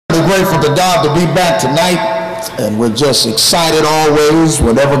grateful to God to be back tonight, and we're just excited always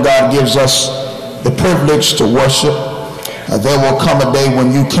whenever God gives us the privilege to worship. There will come a day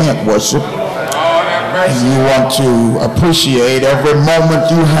when you can't worship, and you want to appreciate every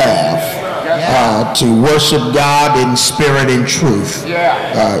moment you have to worship God in spirit and truth.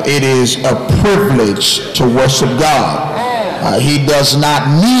 It is a privilege to worship God. He does not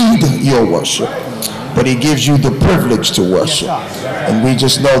need your worship, but he gives you the privilege to worship. And we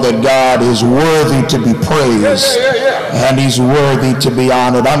just know that God is worthy to be praised, and he's worthy to be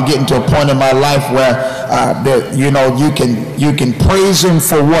honored. I'm getting to a point in my life where you can praise him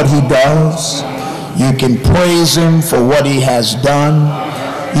for what he does. You can praise him for what he has done.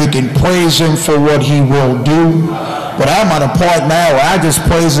 You can praise him for what he will do. But I'm at a point now where I just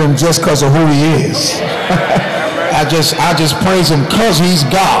praise him just because of who he is. I just praise him because he's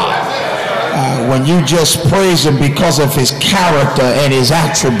God. When you just praise him because of his character and his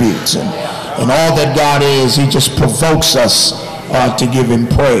attributes and all that God is, he just provokes us to give him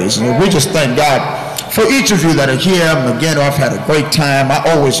praise. And we just thank God for each of you that are here. And again, I've had a great time. I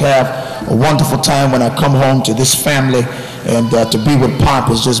always have a wonderful time when I come home to this family, and to be with Pop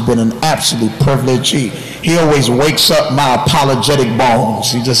has just been an absolute privilege. He always wakes up my apologetic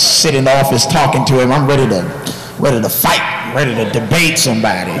bones. He just sit in the office talking to him. I'm ready to fight, ready to debate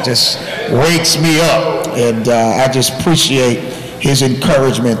somebody. It just wakes me up, and I just appreciate his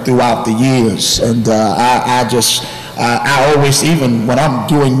encouragement throughout the years. And I always, even when I'm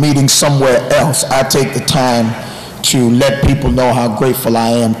doing meetings somewhere else, I take the time to let people know how grateful I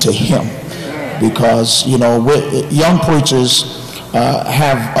am to him, because young preachers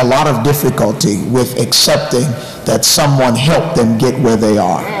have a lot of difficulty with accepting that someone helped them get where they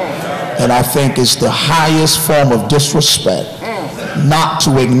are. And I think it's the highest form of disrespect not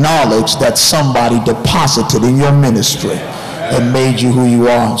to acknowledge that somebody deposited in your ministry and made you who you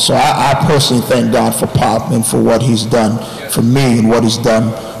are. So I personally thank God for Pop and for what he's done for me and what he's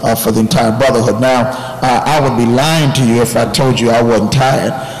done for the entire brotherhood. Now, I would be lying to you if I told you I wasn't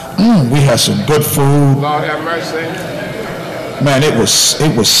tired. We had some good food. Lord have mercy. Man, it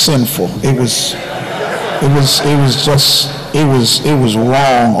was sinful. It was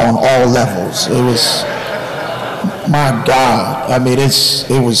wrong on all levels. It was, my God. I mean,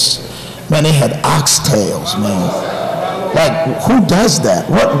 man, they had oxtails, man. Like, who does that?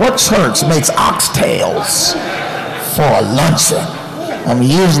 What church makes oxtails for a luncheon? I mean,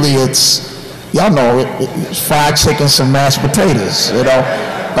 usually it's, y'all know, it's fried chicken, some mashed potatoes,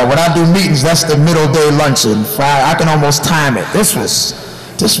 But when I do meetings, that's the middle day luncheon. I can almost time it. This was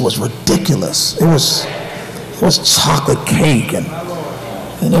ridiculous. It was chocolate cake, and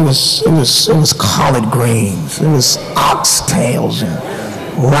it was collard greens. It was oxtails and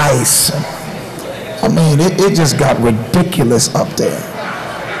rice. I mean, it just got ridiculous up there.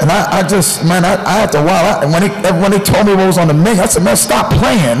 And I had to, wow. And when they told me what was on the menu, I said, man, stop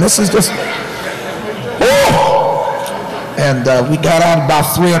playing. This is just, And we got out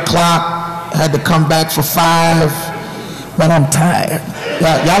about 3 o'clock. Had to come back for 5. But I'm tired.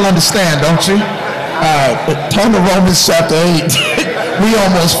 Y'all understand, don't you? Turn to Romans chapter 8. We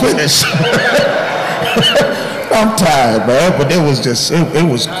almost finished. I'm tired, man. But it was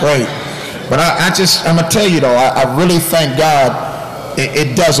great. But I'm going to tell you, though, I really thank God.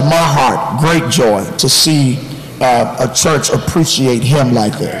 It does my heart great joy to see a church appreciate him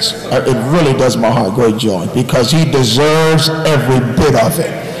like this. It really does my heart great joy, because he deserves every bit of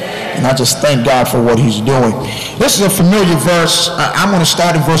it. And I just thank God for what he's doing. This is a familiar verse. I'm going to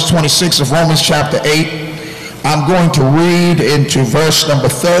start in verse 26 of Romans chapter 8. I'm going to read into verse number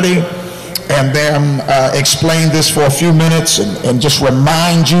 30 and then explain this for a few minutes and just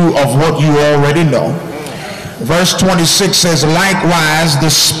remind you of what you already know. Verse 26 says, likewise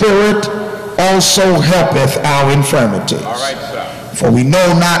the Spirit also helpeth our infirmities. All right, sir. For we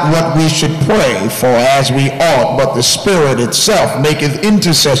know not what we should pray for as we ought, but the Spirit itself maketh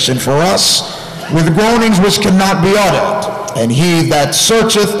intercession for us with groanings which cannot be uttered. And he that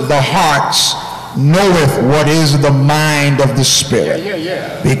searcheth the hearts knoweth what is the mind of the Spirit,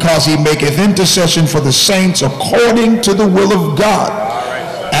 because he maketh intercession for the saints according to the will of God.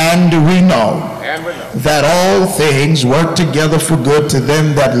 And we know that all things work together for good to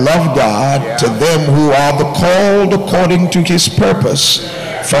them that love God, to them who are the called according to his purpose,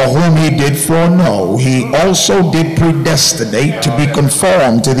 for whom he did foreknow, he also did predestinate to be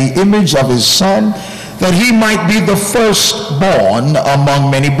conformed to the image of his Son, that he might be the firstborn among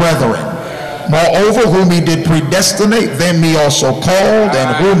many brethren. Moreover, whom he did predestinate, them he also called,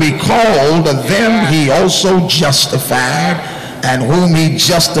 and whom he called, them he also justified, and whom he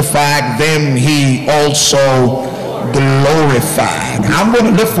justified, them he also glorified. I'm going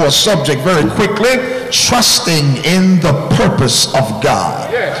to look for a subject very quickly: trusting in the purpose of God.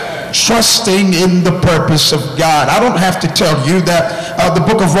 Trusting in the purpose of God. I don't have to tell you that the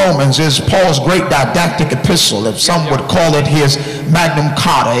book of Romans is Paul's great didactic epistle. If some would call it his magnum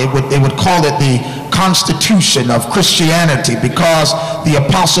carta, they would call it the constitution of Christianity, because the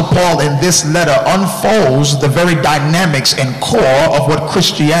Apostle Paul in this letter unfolds the very dynamics and core of what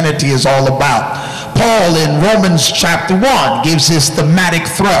Christianity is all about. Paul in Romans chapter 1 gives his thematic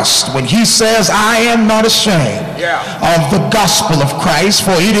thrust when he says, I am not ashamed of the gospel of Christ,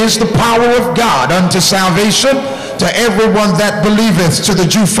 for it is the power of God unto salvation to everyone that believeth, to the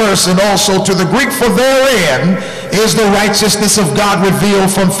Jew first and also to the Greek, for therein is the righteousness of God revealed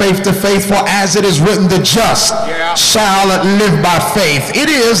from faith to faith, for as it is written, the just shall live by faith. It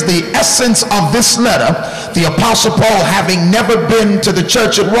is the essence of this letter. The Apostle Paul, having never been to the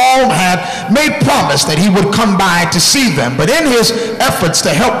church at Rome, had made promise that he would come by to see them. But in his efforts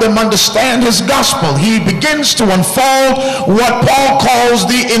to help them understand his gospel, he begins to unfold what Paul calls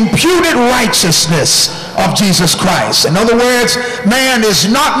the imputed righteousness of Jesus Christ. In other words, man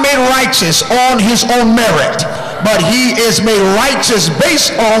is not made righteous on his own merit, but he is made righteous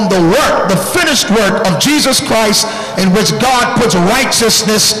based on the work, the finished work of Jesus Christ, in which God puts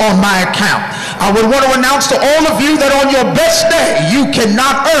righteousness on my account. I would want to announce to all of you that on your best day, you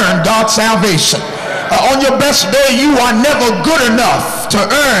cannot earn God's salvation. On your best day, you are never good enough to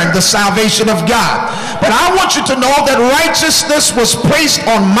earn the salvation of God. But I want you to know that righteousness was placed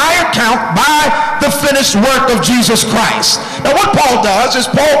on my account by the finished work of Jesus Christ. Now what Paul does is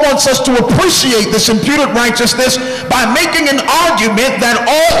Paul wants us to appreciate this imputed righteousness by making an argument that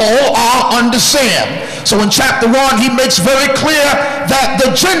all are under sin. So in chapter 1, he makes very clear that the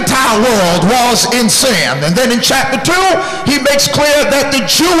Gentile world was in sin. And then in chapter 2, he makes clear that the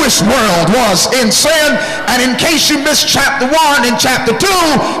Jewish world was in sin. And in case you missed chapter 1, in chapter 2,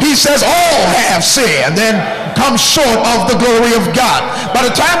 he says all have sinned and come short of the glory of God. By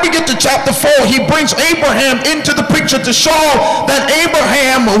the time we get to chapter 4, he brings Abraham into the picture to show that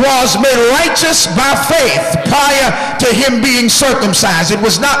Abraham was made righteous by faith prior to him being circumcised. It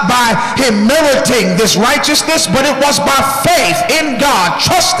was not by him meriting this righteousness, but it was by faith in God,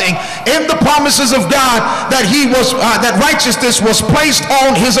 trusting in the promises of God, that he was that righteousness was placed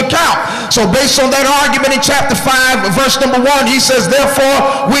on his account. So based on that argument in chapter 5, verse number 1, he says,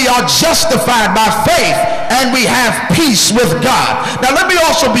 therefore we are justified by faith, and we have peace with God. Now let me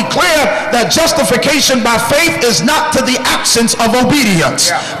also be clear that justification by faith is not to the absence of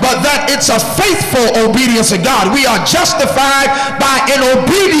obedience, but that it's a faithful obedience to God. We are justified by an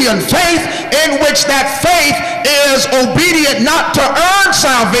obedient faith, in which that faith is obedient not to earn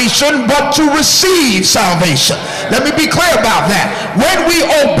salvation, but to receive salvation. Let me be clear about that. When we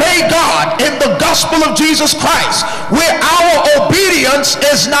obey God in the gospel of Jesus Christ, where our obedience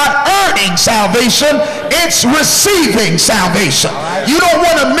is not earning salvation, it's receiving salvation. You don't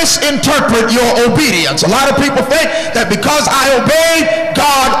want to misinterpret your obedience. A lot of people think that because I obey,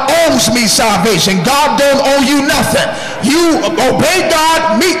 God owes me salvation. God don't owe you nothing. You obey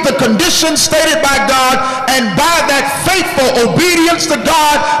God, meet the conditions stated by God, and by that faithful obedience to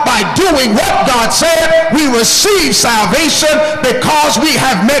God, by doing what God said, we receive salvation because we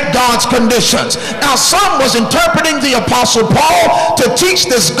have met God's conditions. Now some was interpreting the Apostle Paul to teach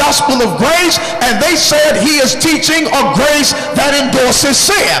this gospel of grace, and they said he is teaching a grace that endorses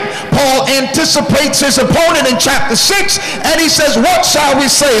sin. Paul anticipates his opponent in chapter 6, and he says, what shall we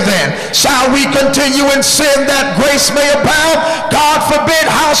say then? Shall we continue in sin that grace may abound? God forbid.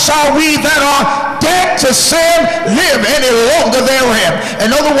 How shall we that are dead to sin live any longer therein?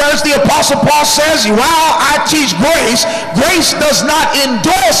 In other words, the Apostle Paul says, while I teach grace, grace does not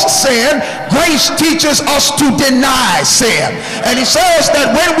endorse sin. Grace teaches us to deny sin. And he says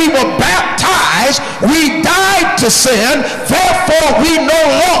that when we were baptized, we died to sin, therefore we no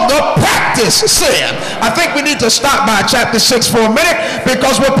longer practice sin. I think we need to stop by chapter 6 for a minute,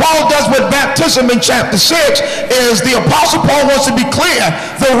 because what Paul does with baptism in chapter 6 is the Apostle Paul wants to be clear.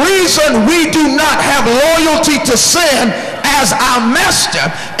 The reason we do not have loyalty to sin as our master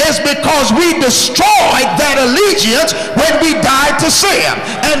is because we destroyed that allegiance when we died to sin.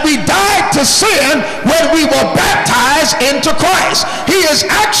 And we died to sin when we were baptized into Christ. He is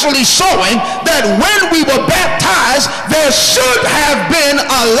actually showing that when we were baptized, there should have been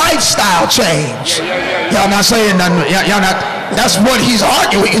a lifestyle change. Y'all not saying nothing. Y'all not. That's what he's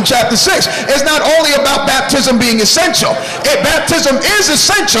arguing in chapter 6. It's not only about baptism being essential. Baptism is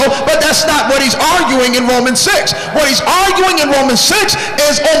essential, but that's not what he's arguing in Romans 6. What he's arguing in Romans 6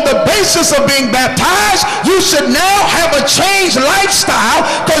 is on the basis of being baptized, you should now have a changed lifestyle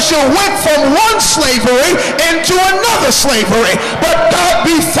because you went from one slavery into another slavery. But God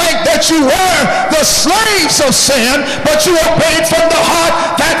be thanked that you were the slaves of sin, but you obeyed from the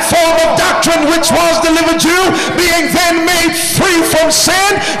heart that form of doctrine which was delivered you, being then made free from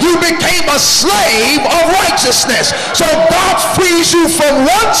sin, you became a slave of righteousness. So God frees you from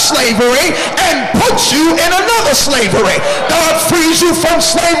one slavery and puts you in another slavery. God frees you from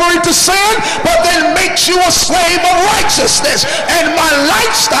slavery to sin, but then makes you a slave of righteousness. And my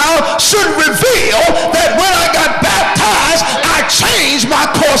lifestyle should reveal that when I got baptized, I changed my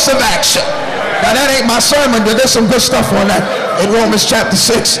course of action. Now that ain't my sermon, but there's some good stuff on that in Romans chapter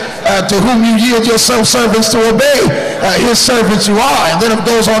 6. To whom you yield yourself servants to obey, his servants you are. And then it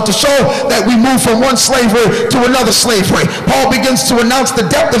goes on to show that we move from one slavery to another slavery. Paul begins to announce the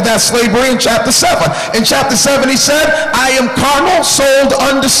depth of that slavery in chapter 7. In chapter 7 he said, I am carnal, sold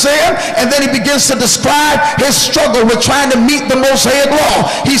under sin. And then he begins to describe his struggle with trying to meet the Mosaic law.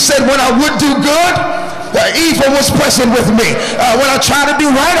 He said, when I would do good, evil was present with me. When I try to do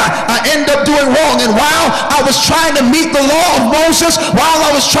right, I end up doing wrong. And while I was trying to meet the law of Moses, while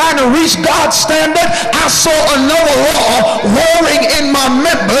I was trying to reach God's standard, I saw another law warring in my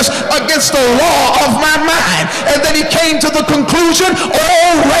members against the law of my mind. And then he came to the conclusion,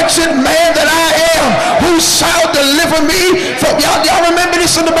 oh wretched man that I am, who shall deliver me from, y'all remember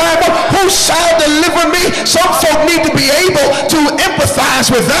this in the Bible? Who shall deliver me? Some folk need to be able to empathize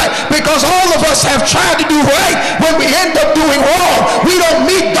with that, because all of us have tried to do right when we end up doing wrong. We don't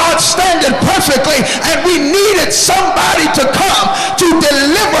meet God's standard perfectly, and we needed somebody to come to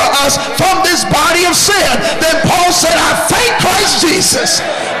deliver us from this body of sin. Then Paul said, I thank Christ Jesus.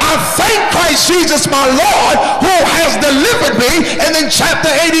 I thank Christ Jesus my Lord, who has delivered me. And then chapter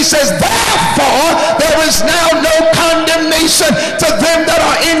 8 he says, therefore there is now no condemnation to them that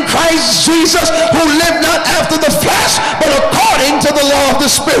are in Christ Jesus, who live not after the flesh, but according to the law of the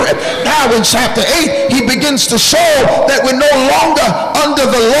Spirit. Now in chapter 8 he begins to show that we're no longer under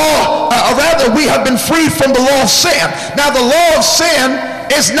the law, or rather we have been freed from the law of sin. Now the law of sin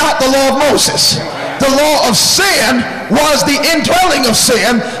is not the law of Moses. The law of sin was the indwelling of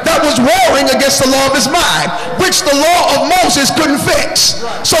sin that was warring against the law of his mind, which the law of Moses couldn't fix.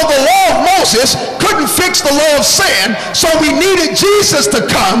 So the law of Moses couldn't fix the law of sin, so we needed Jesus to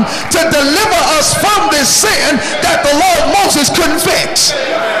come to deliver us from this sin that the law of Moses couldn't fix.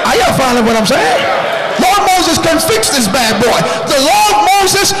 Are y'all following what I'm saying? Lord Moses couldn't fix this bad boy. The law of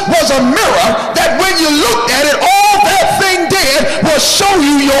Moses was a mirror that when you looked at it, all that thing did was show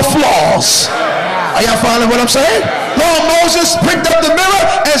you your flaws. Are y'all following what I'm saying? Lord Moses picked up the mirror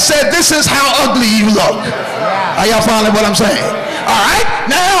and said, this is how ugly you look. Are y'all following what I'm saying? All right.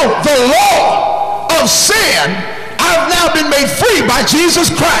 Now the law of sin, I've now been made free by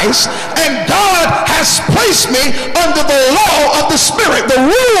Jesus Christ, and God has placed me under the law of the Spirit, the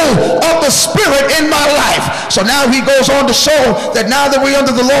rule of the Spirit in my life. So now he goes on to show that now that we're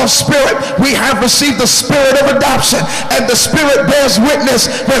under the law of Spirit, we have received the Spirit of adoption, and the Spirit bears witness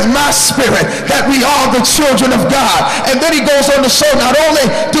with my spirit that we are the children of God. And then he goes on to show not only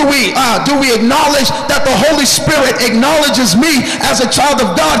do we acknowledge that the Holy Spirit acknowledges me as a child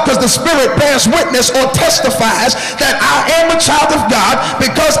of God, because the Spirit bears witness or testifies that I am a child of God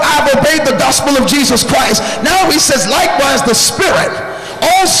because I've obeyed the gospel of Jesus Christ. Now he says, likewise the Spirit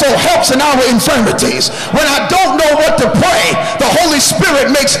also helps in our infirmities. When I don't know what to pray, the Holy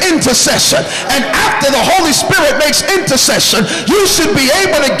Spirit makes intercession. And after the Holy Spirit makes intercession, you should be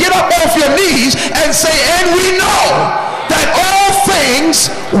able to get up off your knees and say, and we know that all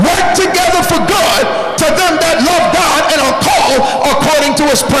things work together for good to them that love God and are called according to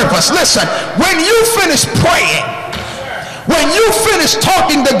his purpose. Listen, when you finish praying, when you finish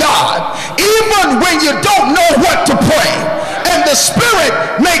talking to God, even when you don't know what to pray, and the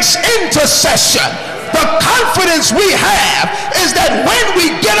Spirit makes intercession, the confidence we have is that when we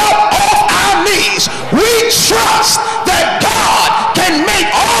get up off our knees, we trust that God can make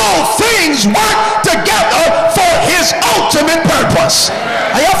all things work together for his ultimate purpose.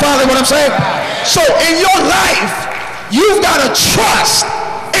 Are y'all following what I'm saying? So in your life, you've got to trust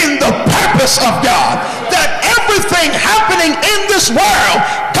in the purpose of God, that everything happening in this world,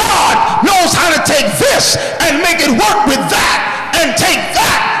 God knows how to take this and make it work with that, and take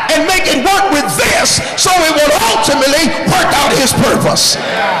that and make it work with this, so it will ultimately work out his purpose.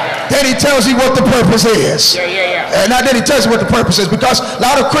 Then he tells you what the purpose is. And now then he tells you what the purpose is, because a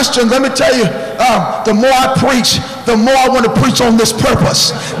lot of Christians, let me tell you, the more I preach, the more I want to preach on this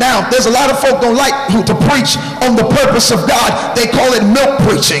purpose. Now, there's a lot of folk don't like to preach on the purpose of God. They call it milk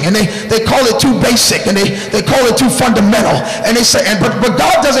preaching, and they call it too basic, and they call it too fundamental. And they say, but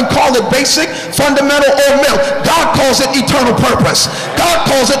God doesn't call it basic, fundamental, or milk. God calls it eternal purpose. God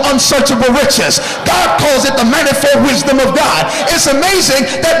calls it unsearchable riches. God calls it the manifold wisdom of God. It's amazing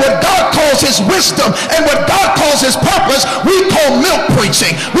that what God calls his wisdom and what God calls his purpose, we call milk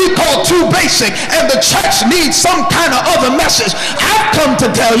preaching. We call too basic, and the church needs some kind of other message. I've come to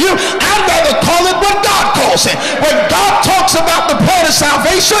tell you, I'd rather call it what God calls it. When God talks about the plan of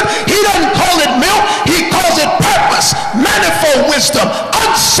salvation, he doesn't call it milk, he calls it purpose, manifold wisdom,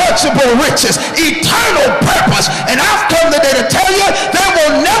 unsearchable riches, eternal purpose. And I've come today to tell you, there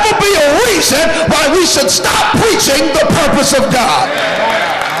will never be a reason why we should stop preaching the purpose of God.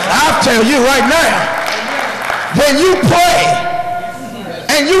 I'll tell you right now, when you pray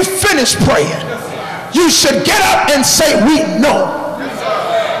and you finish praying, you should get up and say, we know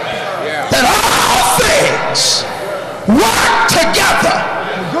that all things work together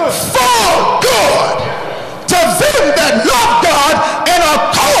for good to them that love God and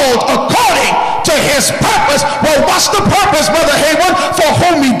are called according to his purpose. Well, what's the purpose, Brother Heyward? For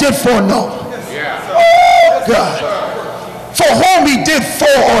whom he did foreknow. Oh, God. For whom he did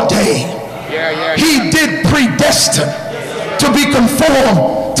foreordain. He did predestine to be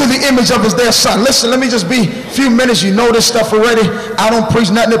conformed to the image of his dear son. Listen, let me just be a few minutes. You know this stuff already. I don't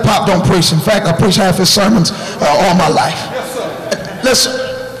preach nothing that Pop don't preach. In fact, I preach half his sermons all my life. Listen,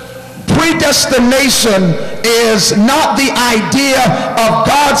 predestination is not the idea of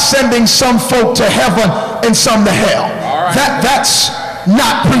God sending some folk to heaven and some to hell. That's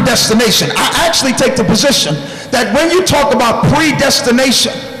not predestination. I actually take the position that when you talk about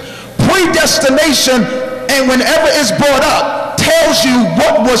predestination, and whenever it's brought up, tells you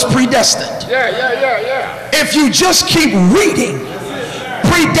what was predestined. If you just keep reading,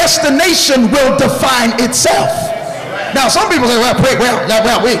 predestination will define itself. Now, some people say,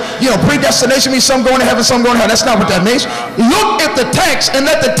 predestination means some going to heaven, some going to hell. That's not what that means. Look at the text and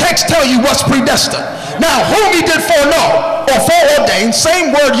let the text tell you what's predestined. Now, whom he did foreknow or foreordain,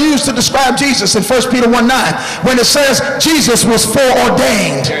 same word used to describe Jesus in 1 Peter 1:9, when it says Jesus was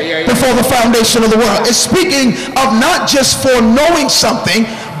foreordained before the foundation of the world. It's speaking of not just foreknowing something,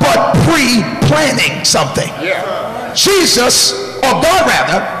 but pre-planning something. Jesus, or God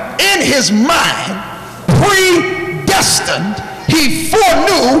rather, in his mind, predestined, he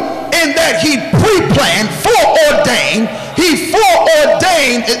foreknew in that he pre-planned, foreordained. He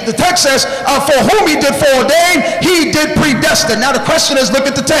foreordained, the text says, for whom he did foreordain, he did predestine. Now the question is, look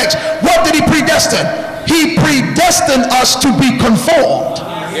at the text. What did he predestine? He predestined us to be conformed.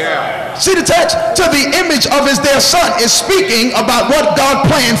 See the text? To the image of his dear son is speaking about what God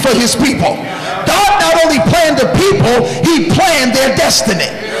planned for his people. God not only planned the people, he planned their destiny.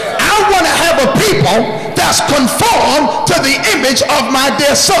 I want to have a people that's conformed to the image of my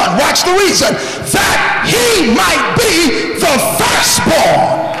dear son. Watch the reason. That he might be the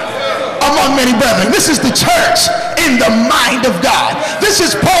firstborn among many brethren. This is the church in the mind of God. This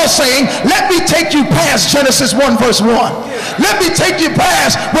is Paul saying, let me take you past Genesis 1 verse 1. Let me take you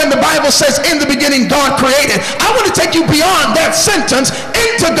past when the Bible says in the beginning God created. I want to take you beyond that sentence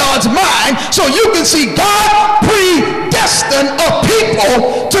into God's mind so you can see God predestined a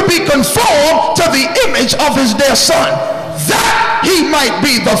people to be conformed to the image of his dear son, that he might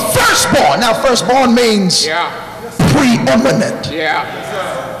be the firstborn. Now firstborn means preeminent.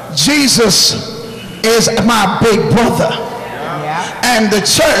 Jesus is my big brother, and the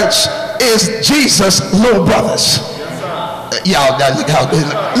church is Jesus' little brothers. Y'all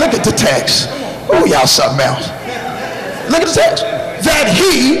look at the text. Oh, y'all something else. Look at the text. That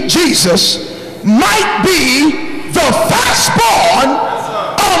he, Jesus, might be the firstborn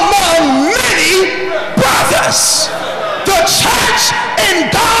among many brothers. The church in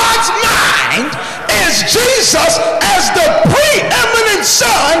God's mind is Jesus as the preeminent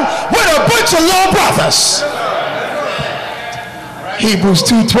son with a bunch of little brothers. Hebrews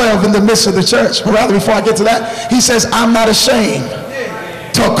 2:12 in the midst of the church. But rather, before I get to that, he says, I'm not ashamed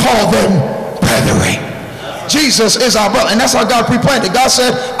to call them brethren. Jesus is our brother, and that's how God pre-planned it. God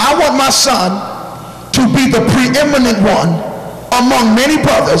said, I want my son to be the preeminent one among many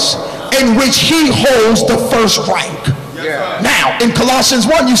brothers in which he holds the first rank. Now, in Colossians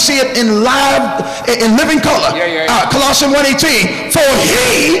 1, you see it in living color. Colossians 1:18. For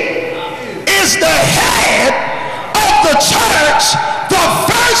he is the head of the church, the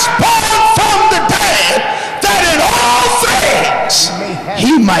firstborn from the dead, that in all things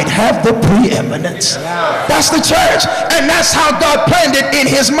he might have the preeminence. That's the church. And that's how God planned it in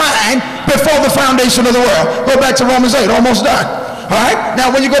his mind before the foundation of the world. Go back to Romans 8, almost done. All right.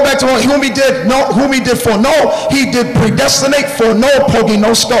 Now, when you go back to whom he did foreknow, he did predestinate, foreknow,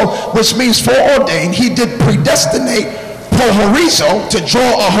 prognosko, which means foreordain. He did predestinate, prohorizo, to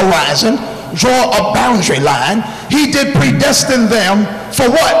draw a horizon, draw a boundary line. He did predestine them for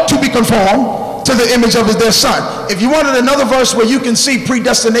what? To be conformed to the image of their son. If you wanted another verse where you can see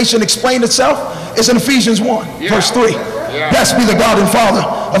predestination explain itself, it's in Ephesians 1, verse 3. Blessed be the God and Father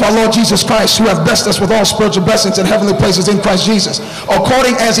of our Lord Jesus Christ, who hath blessed us with all spiritual blessings in heavenly places in Christ Jesus,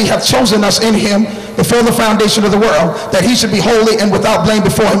 according as he hath chosen us in him before the foundation of the world, that he should be holy and without blame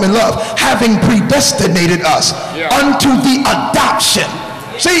before him in love, having predestinated us unto the adoption.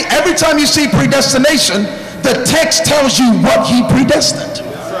 See, every time you see predestination, the text tells you what he predestined.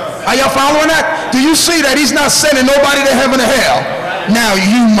 Are y'all following that? Do you see that he's not sending nobody to heaven or hell? Now,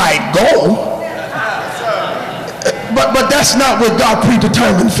 you might go, but that's not what God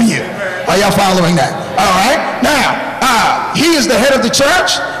predetermined for you. Are y'all following that? All right. Now, he is the head of the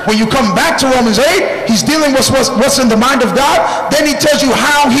church. When you come back to Romans 8, he's dealing with what's in the mind of God. Then he tells you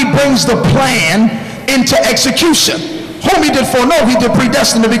how he brings the plan into execution. Whom he did foreknow, he did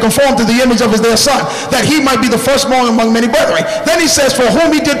predestine to be conformed to the image of his dear son, that he might be the firstborn among many brethren. Then he says, for whom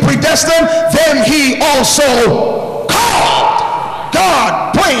he did predestine, them he also called.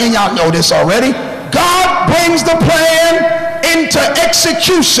 God, and y'all know this already, God brings the plan into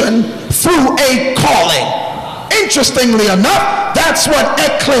execution through a calling. Interestingly enough, that's what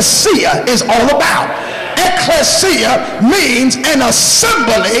ecclesia is all about. Ecclesia means an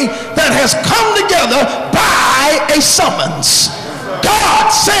assembly that has come together by a summons. God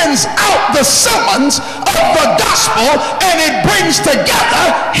sends out the summons of the gospel and it brings together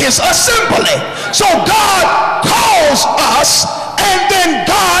his assembly. So God calls us and then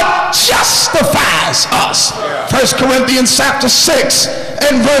God justifies us. 1 Corinthians chapter 6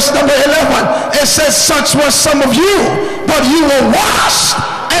 and verse number 11, it says, such were some of you, but you were washed.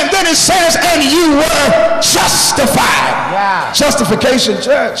 And then it says, and you were justified. Yeah. Justification,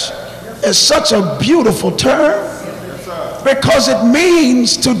 church, is such a beautiful term because it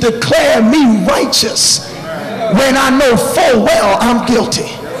means to declare me righteous when I know full well I'm guilty.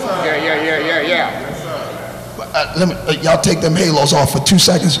 Y'all take them halos off for 2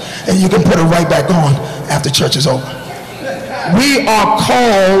 seconds and you can put it right back on after church is over. We are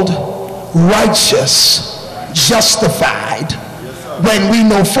called righteous, justified, when we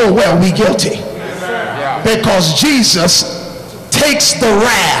know full well we guilty. Because Jesus takes the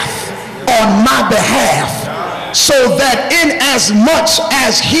wrath on my behalf, so that in as much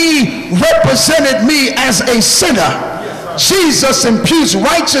as he represented me as a sinner, Jesus imputes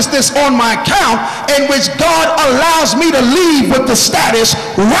righteousness on my account, in which God allows me to leave with the status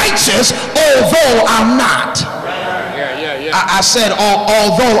righteous, although I'm not. I said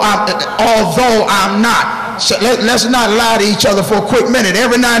although I'm not. So let's not lie to each other for a quick minute.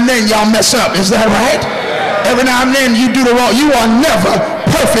 Every now and then y'all mess up. Is that right? Every now and then you do the wrong. You are never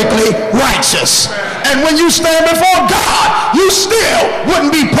perfectly righteous. And when you stand before God, you still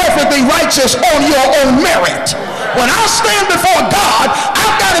wouldn't be perfectly righteous on your own merit. When I stand before God,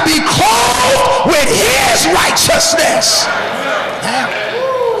 I've got to be clothed with his righteousness.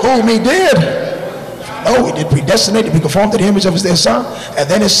 Whom he did. Oh, he did predestinate to be conformed to the image of his dear son. And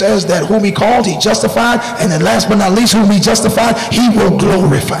then it says that whom he called, he justified. And then last but not least, whom he justified, he will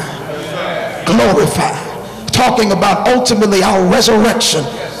glorify. Glorify. Talking about ultimately our resurrection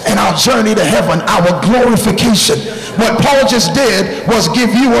and our journey to heaven, our glorification. What Paul just did was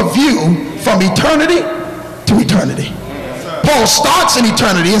give you a view from eternity to eternity. Paul starts in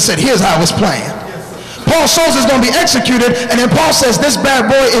eternity and said, here's how it's planned. Paul shows it's going to be executed, and then Paul says this bad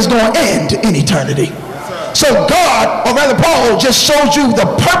boy is going to end in eternity. So God, or rather Paul, just showed you the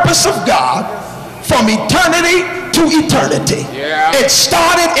purpose of God from eternity to eternity. It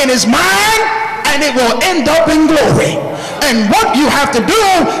started in his mind and it will end up in glory. And what you have to do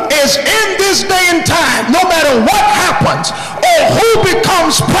is, in this day and time, no matter what happens or who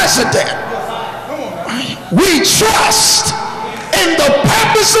becomes president, we trust in the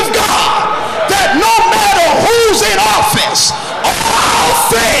purpose of God, that no matter who's in office,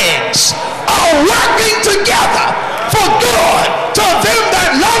 all things are working together for good to them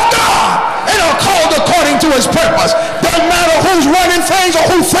that love God and are called according to his purpose. Doesn't matter who's running things or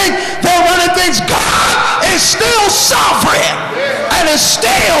who think they're running things. God is still sovereign and is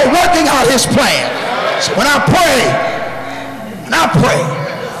still working out his plan. So when I pray,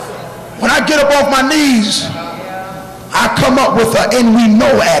 when I get up off my knees, I come up with an "and we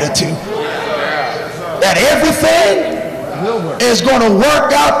know" attitude. That everything is going to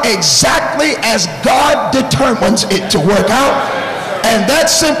work out exactly as God determines it to work out. And that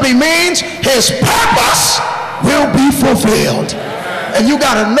simply means his purpose will be fulfilled. And you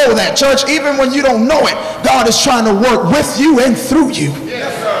got to know that, church. Even when you don't know it, God is trying to work with you and through you.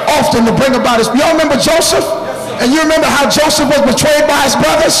 Often to bring about his... Y'all remember Joseph? And you remember how Joseph was betrayed by his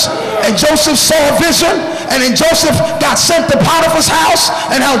brothers? And Joseph saw a vision, and then Joseph got sent to Potiphar's house,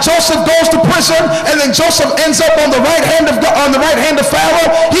 and how Joseph goes to prison, and then Joseph ends up on the right hand of God, on the right hand of Pharaoh.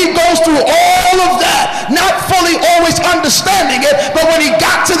 He goes through all of that, not fully always understanding it, but when he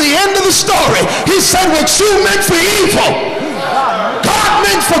got to the end of the story, he said, what you meant for evil, God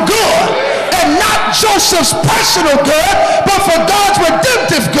meant for good. And not Joseph's personal good, but for God's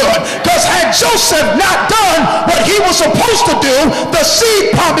redemptive good. Because had Joseph not done what he was supposed to do, the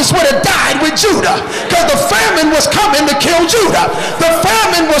seed promise would have died with Judah. Because the famine was coming to kill Judah. The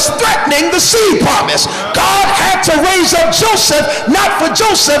famine was threatening the seed promise. God had to raise up Joseph, not for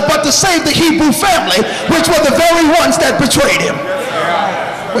Joseph, but to save the Hebrew family, which were the very ones that betrayed him.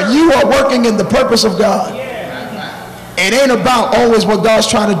 When you are working in the purpose of God, it ain't about always what God's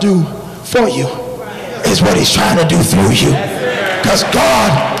trying to do for you, is what he's trying to do through you, because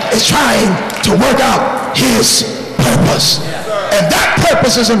God is trying to work out his purpose, and that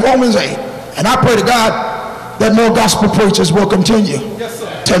purpose is in Romans 8. And I pray to God that more gospel preachers will continue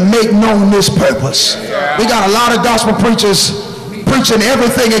to make known this purpose. We got a lot of gospel preachers preaching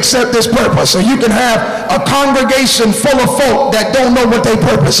everything except this purpose, so you can have a congregation full of folk that don't know what their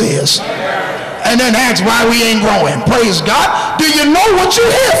purpose is, and then ask why we ain't growing. Praise God. Do you know what you're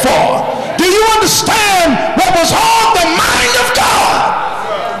here for? Do you understand what was on the mind of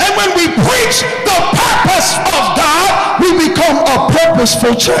God? And when we preach the purpose of God, we become a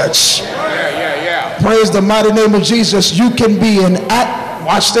purposeful church. Praise the mighty name of Jesus. You can be an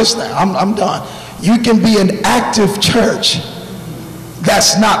watch this now. I'm done. You can be an active church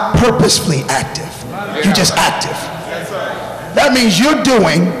that's not purposefully active. You're just active. That means you're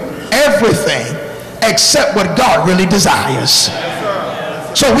doing everything except what God really desires.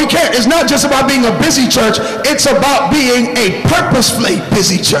 So we can't, it's not just about being a busy church, it's about being a purposefully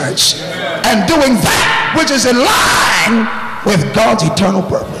busy church and doing that which is in line with God's eternal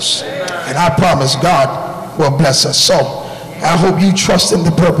purpose. And I promise God will bless us. So I hope you trust in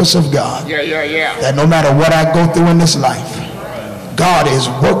the purpose of God. That no matter what I go through in this life, God is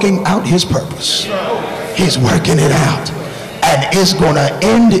working out his purpose. He's working it out. And it's going to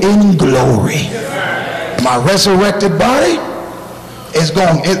end in glory. My resurrected body is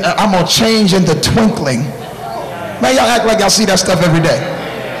going, I'm going to change in the twinkling. Man, y'all act like y'all see that stuff every day.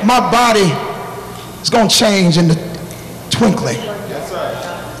 My body is going to change in the twinkling.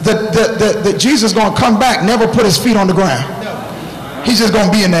 The Jesus is going to come back, never put his feet on the ground. He's just going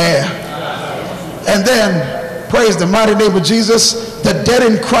to be in the air. And then, praise the mighty name of Jesus, the dead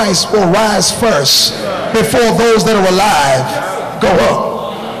in Christ will rise first before those that are alive go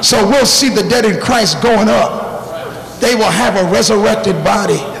up. So we'll see the dead in Christ going up. They will have a resurrected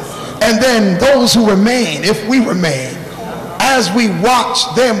body. And then those who remain, if we remain, as we watch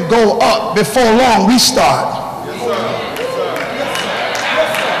them go up, before long we start.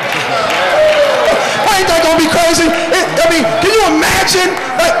 Ain't that gonna be crazy? I mean, can you imagine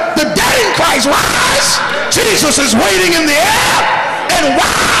the dead in Christ rise? Jesus is waiting in the air, and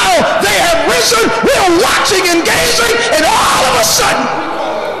while they have risen, we're watching and gazing, and all of a sudden,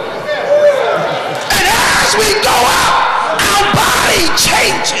 and as we go up, our body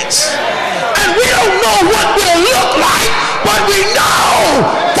changes, and we don't know what we'll look like, but we know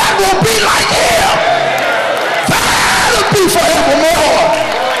that we'll be like him. That'll be forevermore.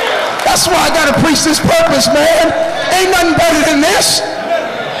 That's why I gotta preach this purpose, man. Ain't nothing better than this.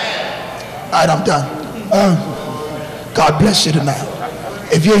 All right, I'm done. God bless you tonight.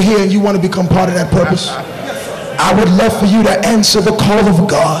 If you're here and you want to become part of that purpose, I would love for you to answer the call of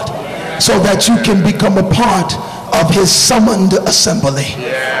God so that you can become a part of his summoned assembly.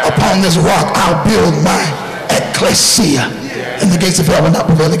 Upon this rock I'll build my ecclesia, and the gates of hell will not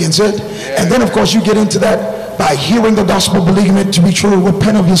prevail against it. And then of course you get into that by hearing the gospel, believing it to be true,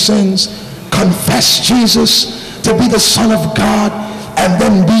 repent of your sins, confess Jesus to be the Son of God, and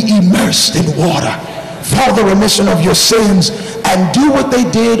then be immersed in water for the remission of your sins, and do what they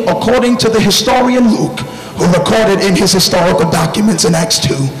did according to the historian Luke, who recorded in his historical documents in Acts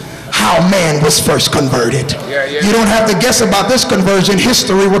 2 how man was first converted. You don't have to guess about this conversion.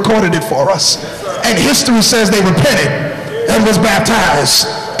 History recorded it for us, and history says they repented and was baptized,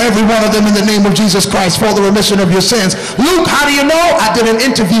 every one of them, in the name of Jesus Christ for the remission of your sins. Luke, how do you know? I did an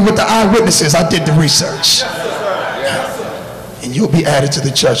interview with the eyewitnesses. I did the research. And you'll be added to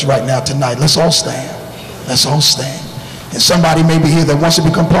the church right now tonight. Let's all stand. Let's all stand. And somebody may be here that wants to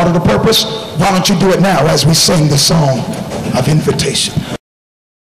become part of the purpose. Why don't you do it now as we sing the song of invitation?